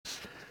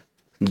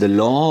The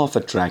law of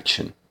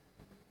attraction.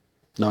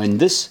 Now, in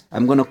this,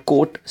 I'm going to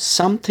quote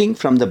something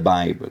from the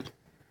Bible.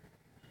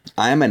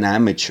 I am an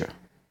amateur,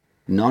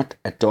 not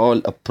at all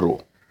a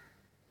pro.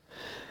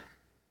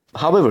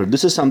 However,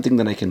 this is something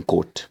that I can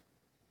quote.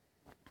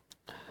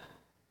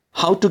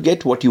 How to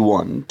get what you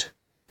want.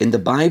 In the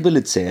Bible,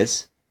 it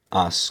says,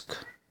 ask.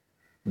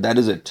 That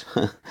is it.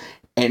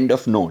 End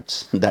of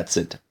notes. That's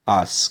it.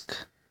 Ask.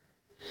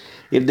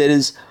 If there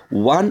is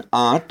one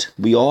art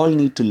we all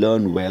need to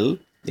learn well,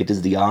 it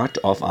is the art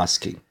of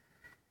asking.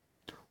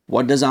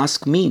 What does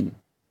ask mean?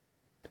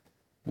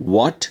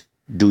 What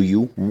do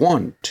you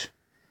want?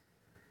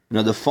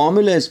 Now, the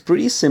formula is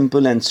pretty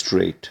simple and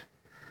straight.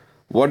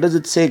 What does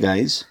it say,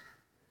 guys?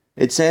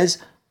 It says,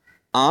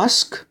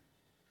 ask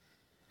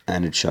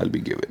and it shall be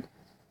given.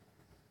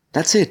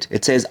 That's it.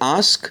 It says,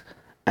 ask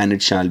and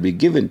it shall be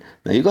given.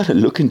 Now, you got to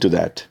look into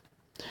that.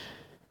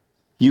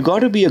 You got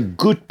to be a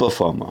good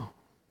performer.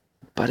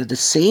 But at the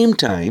same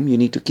time, you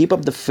need to keep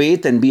up the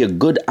faith and be a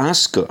good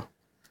asker.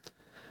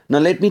 Now,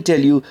 let me tell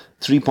you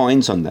 3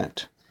 points on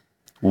that.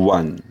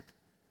 1.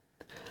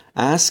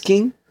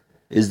 Asking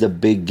is the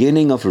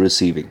beginning of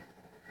receiving.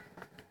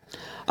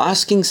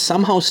 Asking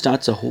somehow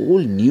starts a whole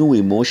new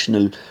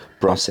emotional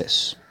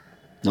process.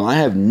 Now, I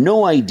have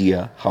no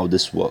idea how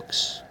this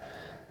works,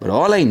 but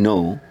all I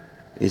know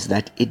is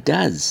that it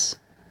does.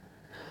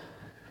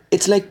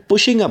 It's like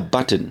pushing a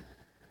button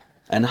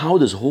and how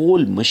this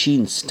whole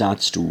machine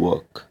starts to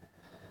work.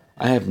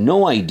 I have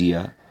no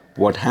idea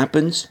what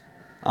happens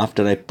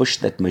after I push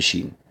that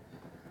machine.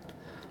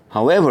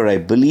 However, I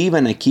believe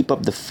and I keep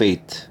up the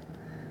faith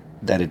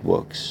that it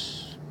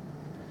works.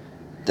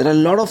 There are a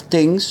lot of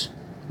things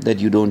that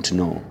you don't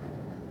know.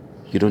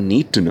 You don't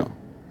need to know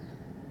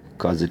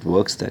because it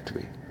works that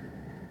way.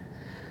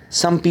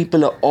 Some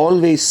people are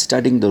always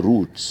studying the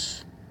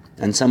roots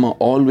and some are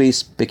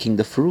always picking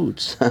the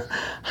fruits.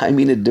 I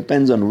mean, it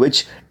depends on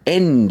which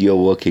end you're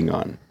working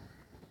on.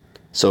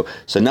 So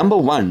number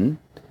 1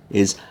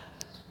 is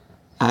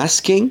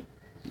asking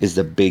is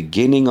the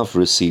beginning of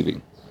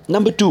receiving.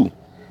 Number 2,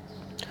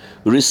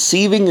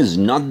 receiving is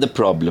not the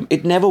problem.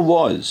 It never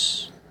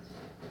was.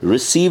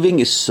 Receiving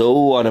is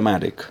so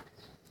automatic.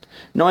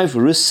 Now, if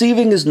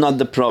receiving is not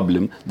the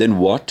problem, then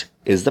what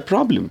is the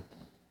problem?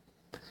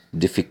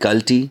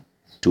 Difficulty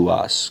to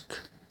ask.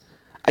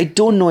 I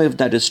don't know if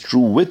that is true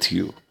with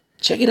you.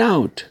 Check it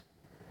out.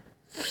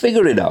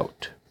 Figure it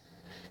out.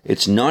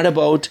 It's not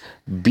about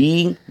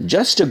being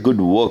just a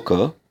good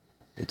worker.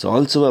 It's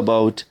also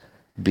about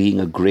being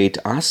a great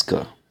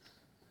asker.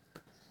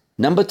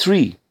 Number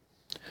 3,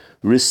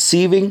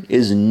 receiving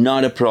is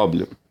not a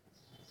problem.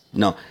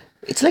 Now,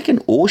 it's like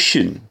an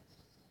ocean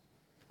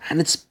and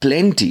it's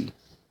plenty.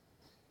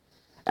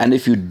 And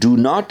if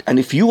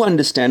you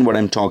understand what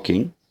I'm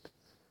talking,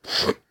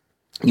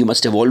 you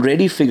must have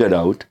already figured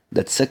out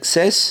that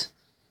success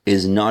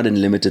is not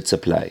in limited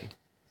supply.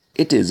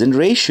 It is in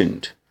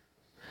rationed.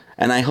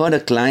 And I heard a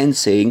client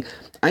saying,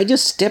 I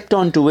just stepped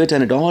onto it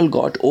and it all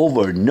got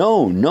over.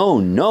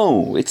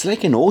 No. It's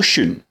like an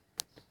ocean.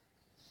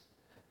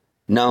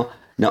 Now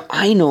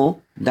I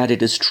know that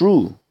it is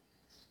true.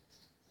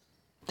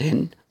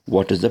 Then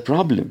what is the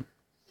problem?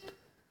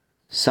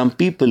 Some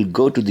people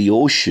go to the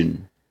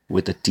ocean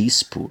with a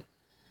teaspoon.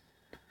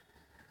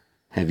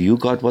 Have you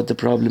got what the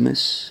problem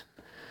is?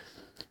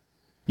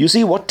 You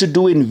see what to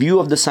do in view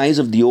of the size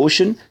of the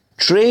ocean?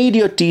 Trade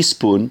your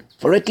teaspoon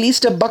for at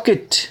least a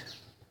bucket.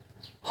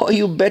 Or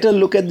you better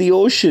look at the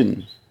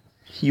ocean.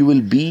 You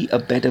will be a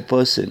better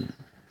person.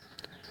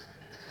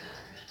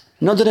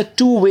 Now, there are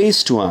 2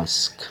 ways to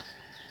ask.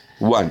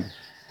 1,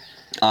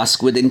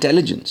 ask with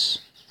intelligence.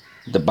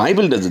 The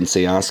Bible doesn't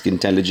say ask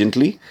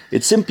intelligently.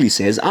 It simply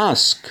says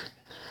ask.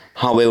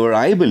 However,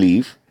 I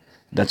believe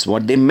that's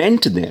what they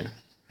meant there.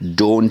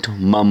 Don't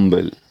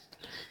mumble.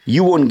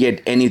 You won't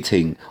get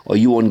anything or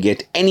you won't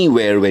get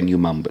anywhere when you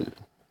mumble.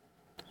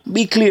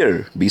 Be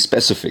clear, be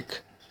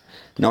specific.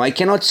 Now, I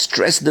cannot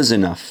stress this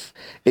enough.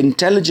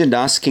 Intelligent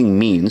asking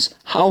means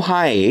how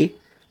high,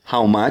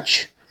 how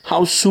much,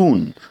 how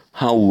soon,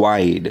 how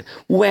wide,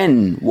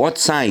 when, what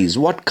size,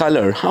 what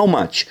color, how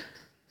much.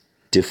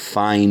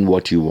 Define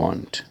what you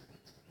want.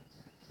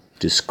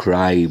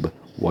 Describe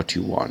what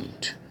you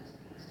want.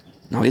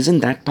 Now, isn't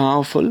that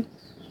powerful?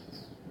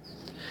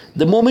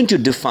 The moment you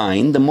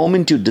define, the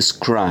moment you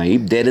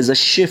describe, there is a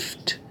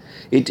shift.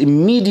 It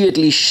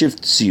immediately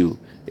shifts you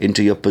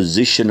into your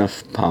position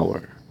of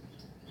power.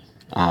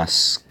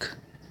 Ask.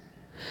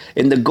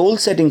 In the goal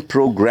setting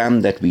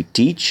program that we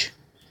teach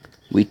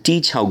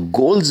how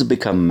goals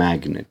become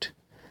magnet.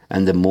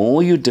 And the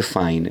more you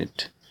define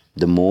it,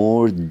 the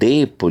more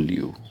they pull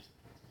you.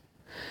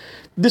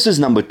 This is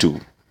number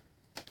 2.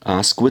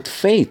 Ask with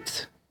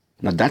faith.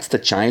 Now that's the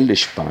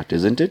childish part,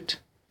 isn't it?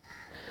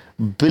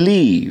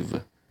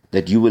 Believe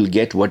that you will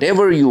get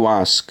whatever you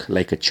ask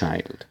like a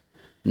child,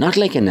 not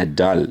like an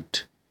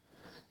adult.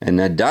 An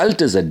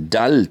adult is a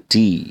dull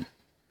tea.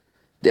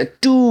 They're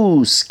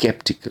too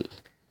skeptical.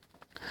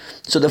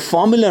 So the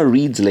formula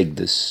reads like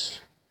this.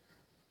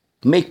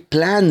 Make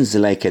plans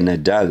like an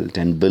adult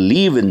and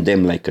believe in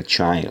them like a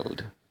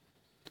child.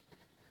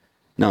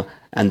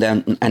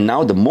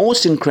 Now the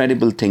most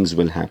incredible things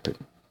will happen.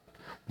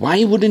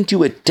 Why wouldn't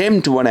you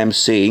attempt what I'm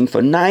saying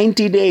for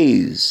 90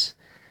 days?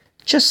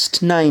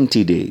 Just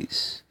 90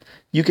 days.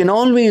 You can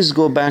always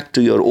go back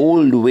to your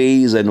old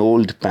ways and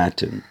old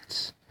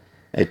patterns.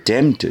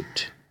 Attempt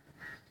it.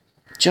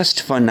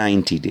 Just for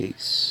 90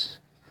 days.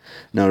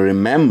 Now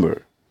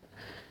remember,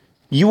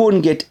 you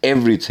won't get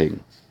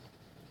everything.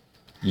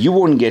 You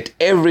won't get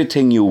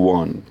everything you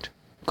want.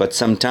 Because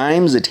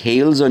sometimes it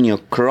hails on your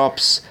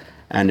crops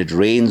and it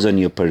rains on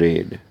your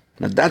parade.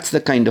 Now that's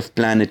the kind of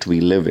planet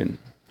we live in.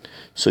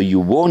 So you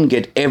won't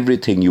get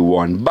everything you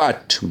want.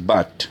 But,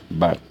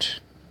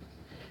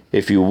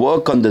 if you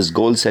work on this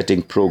goal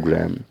setting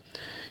program,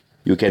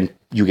 you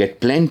get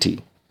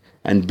plenty.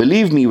 And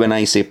believe me when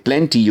I say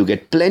plenty, you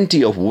get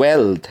plenty of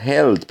wealth,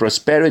 health,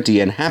 prosperity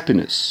and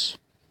happiness.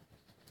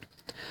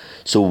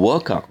 So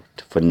work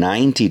out for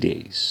 90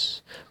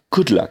 days.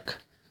 Good luck.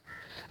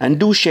 And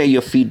do share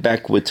your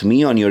feedback with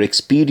me on your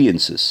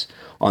experiences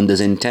on this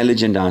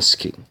intelligent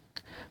asking.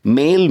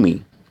 Mail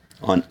me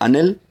on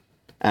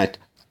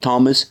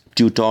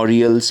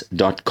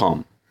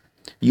anil@thomastutorials.com.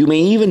 You may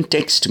even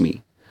text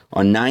me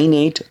on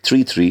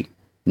 9833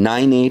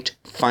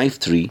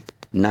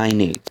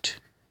 985398.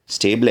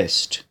 Stay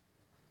blessed.